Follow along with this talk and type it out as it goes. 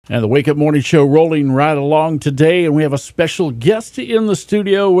And the Wake Up Morning Show rolling right along today, and we have a special guest in the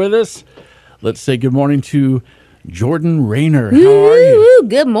studio with us. Let's say good morning to Jordan Reeder. How are you?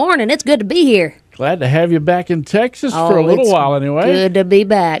 Good morning. It's good to be here. Glad to have you back in Texas for a little while anyway. Good to be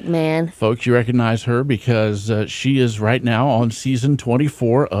back, man. Folks, you recognize her because she is right now on season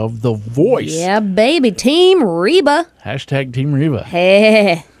 24 of The Voice. Yeah, baby. Team Reba. Hashtag Team Reba.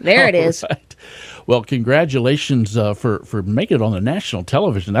 Hey, there it is. Right. Well, congratulations for making it on the national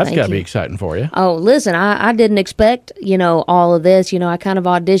television. That's got to be exciting for you. Oh, listen, I didn't expect, all of this. I kind of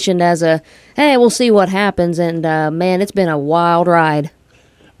auditioned as hey, we'll see what happens. And, man, it's been a wild ride.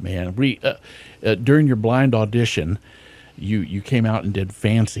 Man, during your blind audition, you came out and did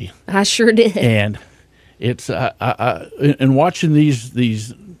Fancy. I sure did. And it's in watching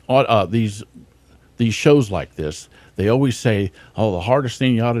these shows like this, they always say, "Oh, the hardest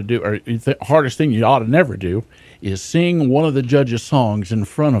thing you ought to do, or the hardest thing you ought to never do, is sing one of the judges' songs in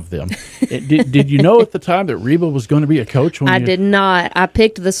front of them." Did you know at the time that Reba was going to be a coach? I did not. I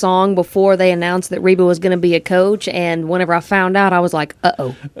picked the song before they announced that Reba was going to be a coach, and whenever I found out, I was like,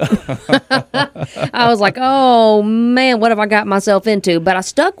 "Uh-oh." I was like, "Oh, man, what have I got myself into?" But I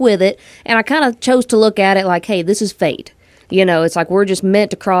stuck with it, and I kind of chose to look at it like, hey, this is fate. It's like we're just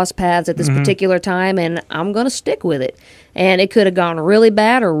meant to cross paths at this particular time, and I'm going to stick with it. And it could have gone really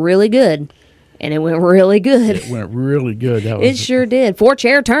bad or really good. And it went really good. It went really good. It sure did.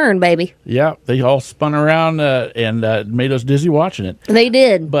 4-chair turn, baby. Yeah, they all spun around and made us dizzy watching it. They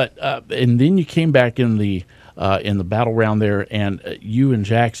did. But and then you came back in the battle round there, and you and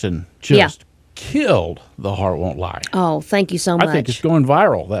Jackson just killed The Heart Won't Lie. Oh, thank you so much. I think it's going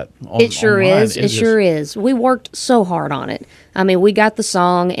viral. It sure is. It sure is. We worked so hard on it. I mean, we got the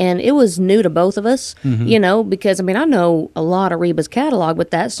song, and it was new to both of us, because, I know a lot of Reba's catalog,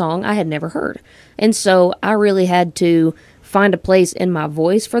 but that song I had never heard. And so I really had to find a place in my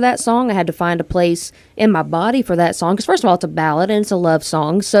voice for that song. I had to find a place in my body for that song, because first of all, it's a ballad, and it's a love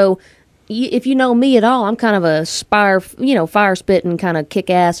song. So if you know me at all, I'm kind of a fire-spitting kind of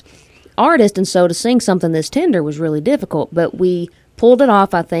kick-ass artist, and so to sing something this tender was really difficult, but we pulled it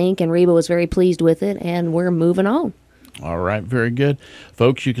off, I think, and Reba was very pleased with it, and we're moving on. All right, very good.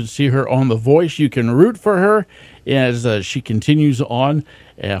 Folks, you can see her on The Voice. You can root for her as she continues on,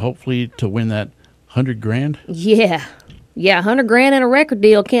 hopefully to win that $100,000. Yeah, $100,000 and a record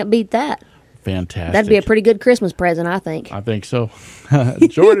deal, can't beat that. Fantastic. That'd be a pretty good Christmas present, I think. I think so.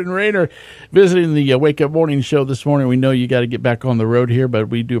 Jordan Reeder visiting the Wake Up Morning Show this morning. We know you got to get back on the road here, but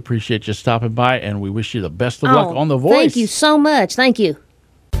we do appreciate you stopping by, and we wish you the best of luck on The Voice. Thank you so much. Thank you.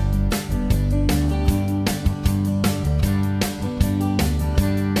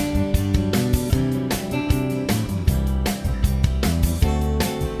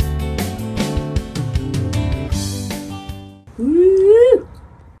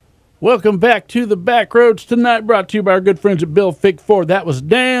 Welcome back to the Backroads tonight, brought to you by our good friends at Bill Fig Ford. That was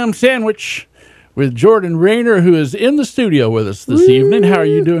Damn Sandwich with Jordan Reeder, who is in the studio with us this evening. How are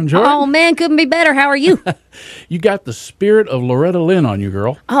you doing, Jordan? Oh, man, couldn't be better. How are you? You got the spirit of Loretta Lynn on you,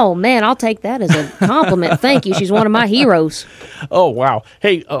 girl. Oh, man, I'll take that as a compliment. Thank you. She's one of my heroes. Oh, wow.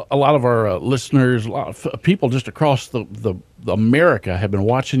 Hey, a lot of our listeners, a lot of people just across the America have been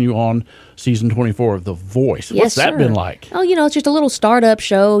watching you on season 24 of The Voice. What's that been like? Oh, it's just a little startup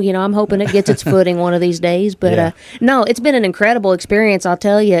show. I'm hoping it gets its footing one of these days. But no, it's been an incredible experience. I'll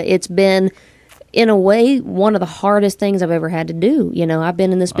tell you, it's been, in a way, one of the hardest things I've ever had to do. I've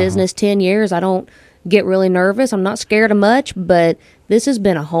been in this business 10 years. I don't get really nervous. I'm not scared of much, but this has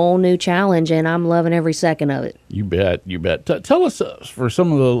been a whole new challenge, and I'm loving every second of it. You bet, you bet. Tell us, for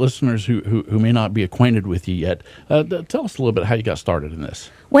some of the listeners who may not be acquainted with you yet, tell us a little bit how you got started in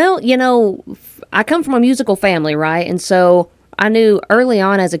this. Well, I come from a musical family, right? And so I knew early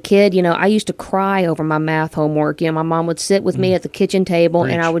on as a kid, I used to cry over my math homework. My mom would sit with me at the kitchen table,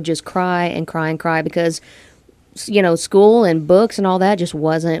 and I would just cry and cry and cry because school and books and all that just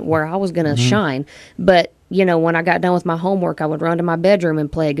wasn't where I was going to shine. But, when I got done with my homework, I would run to my bedroom and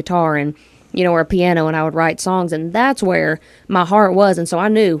play a guitar and, or a piano, and I would write songs. And that's where my heart was. And so I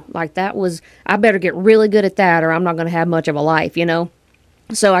knew, I better get really good at that or I'm not going to have much of a life,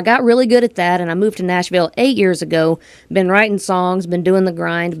 So I got really good at that, and I moved to Nashville 8 years ago. Been writing songs, been doing the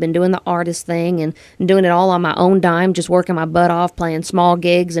grind, been doing the artist thing, and doing it all on my own dime, just working my butt off, playing small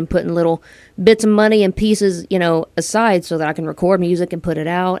gigs and putting little bits of money and pieces, aside so that I can record music and put it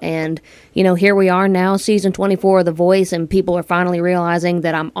out. And, here we are now, season 24 of The Voice, and people are finally realizing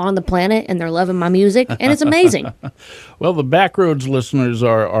that I'm on the planet and they're loving my music, and it's amazing. Well, the Backroads listeners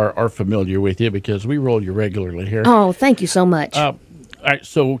are familiar with you because we roll you regularly here. Oh, thank you so much. All right,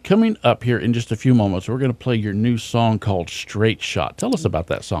 so coming up here in just a few moments, we're going to play your new song called Straight Shot. Tell us about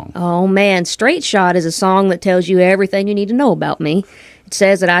that song. Oh, man. Straight Shot is a song that tells you everything you need to know about me. It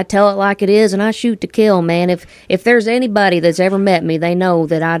says that I tell it like it is and I shoot to kill, man. If there's anybody that's ever met me, they know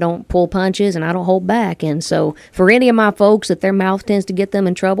that I don't pull punches and I don't hold back. And so for any of my folks that their mouth tends to get them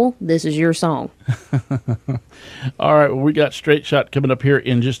in trouble, this is your song. All right, well, we got Straight Shot coming up here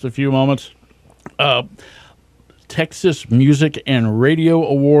in just a few moments. Texas Music and Radio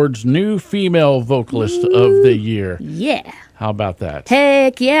Awards new female vocalist of the year. Yeah. How about that?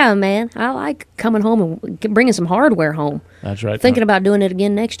 Heck yeah, man. I like coming home and bringing some hardware home. That's right. Thinking about doing it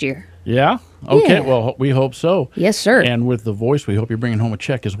again next year. Yeah? Okay, Yeah. well, we hope so. Yes, sir. And with the voice, we hope you're bringing home a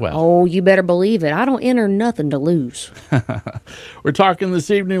check as well. Oh, you better believe it. I don't enter nothing to lose. We're talking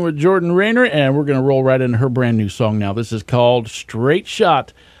this evening with Jordan Rayner, and we're going to roll right into her brand new song now. This is called Straight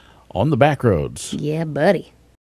Shot on the Backroads. Yeah, buddy.